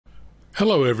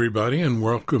Hello everybody, and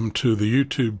welcome to the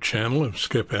YouTube channel of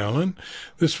Skip Allen.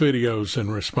 This video is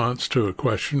in response to a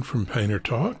question from Painter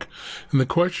Talk, and the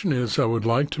question is, I would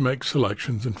like to make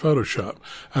selections in Photoshop.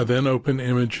 I then open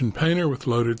image in Painter with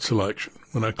loaded selection.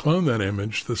 When I clone that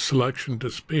image, the selection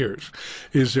disappears.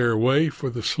 Is there a way for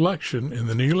the selection in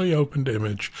the newly opened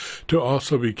image to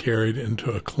also be carried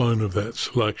into a clone of that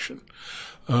selection?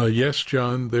 Yes,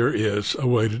 John, there is a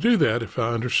way to do that if I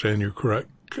understand your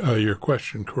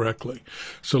question correctly.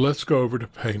 So let's go over to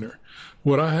Painter.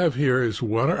 What I have here is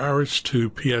WaterIris2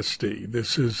 PSD.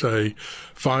 This is a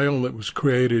file that was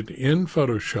created in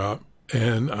Photoshop,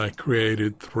 and I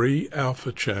created 3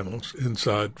 alpha channels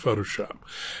inside Photoshop.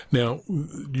 Now,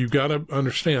 you've got to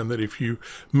understand that if you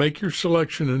make your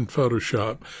selection in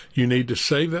Photoshop, you need to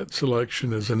save that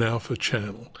selection as an alpha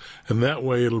channel, and that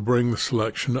way it'll bring the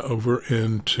selection over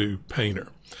into Painter.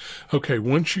 Okay,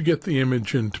 once you get the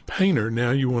image into Painter,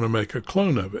 now you want to make a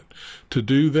clone of it. To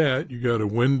do that, you go to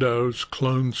Windows,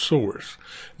 Clone Source.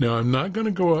 Now, I'm not going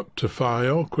to go up to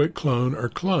File, Quick Clone, or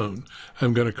Clone.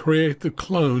 I'm going to create the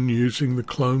clone using the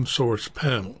Clone Source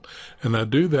panel. And I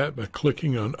do that by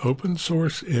clicking on Open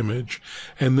Source Image,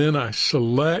 and then I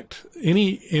select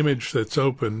any image that's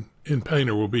open in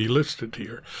Painter will be listed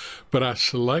here, but I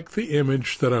select the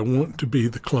image that I want to be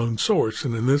the clone source,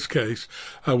 and in this case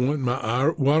I want my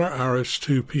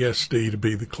WaterIris2 PSD to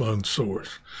be the clone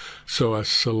source. So I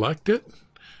select it,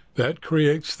 that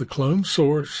creates the clone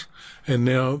source, and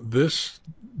now this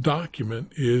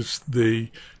document is the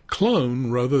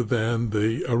clone rather than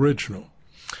the original.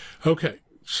 Okay,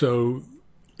 so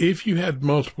if you had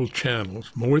multiple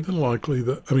channels, multiple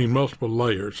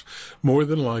layers, more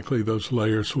than likely those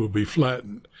layers will be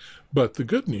flattened. But the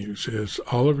good news is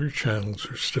all of your channels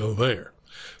are still there.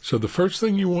 So the first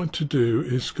thing you want to do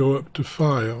is go up to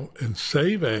File and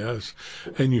Save As,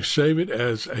 and you save it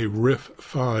as a RIF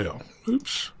file.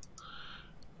 Oops.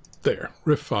 There,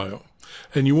 RIF file.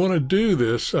 And you want to do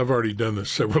this, I've already done this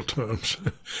several times.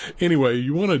 Anyway,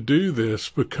 you want to do this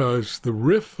because the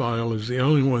RIF file is the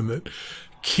only one that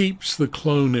keeps the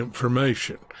clone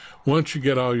information. Once you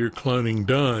get all your cloning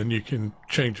done, you can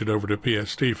change it over to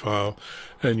PSD file,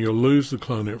 and you'll lose the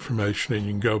clone information, and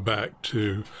you can go back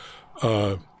to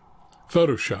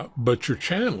Photoshop, but your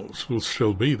channels will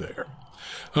still be there.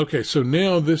 Okay, so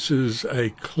now this is a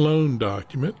clone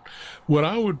document. What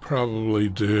I would probably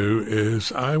do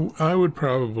is I would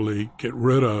probably get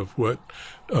rid of what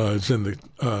is in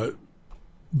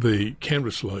the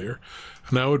canvas layer,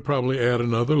 and I would probably add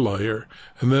another layer,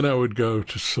 and then I would go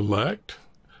to Select,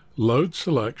 Load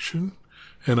Selection,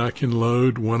 and I can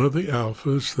load one of the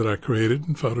alphas that I created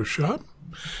in Photoshop.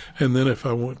 And then if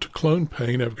I want to clone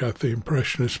paint, I've got the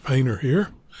Impressionist Painter here,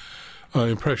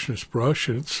 Impressionist brush,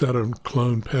 and it's set on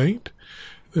Clone Paint.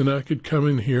 Then I could come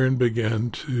in here and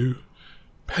begin to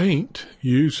paint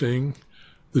using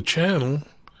the channel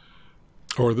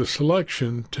or the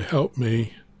selection to help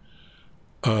me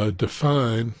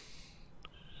define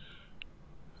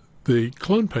the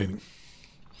clone painting.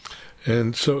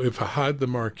 And so if I hide the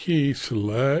marquee,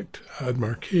 select, hide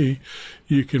marquee,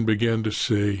 you can begin to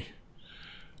see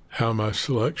how my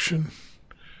selection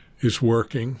is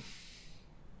working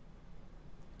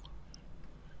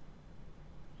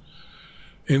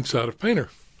inside of Painter.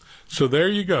 So there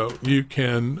you go. You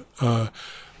can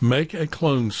make a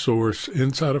clone source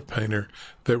inside of Painter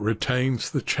that retains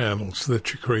the channels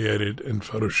that you created in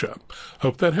Photoshop.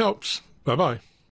 Hope that helps. Bye-bye.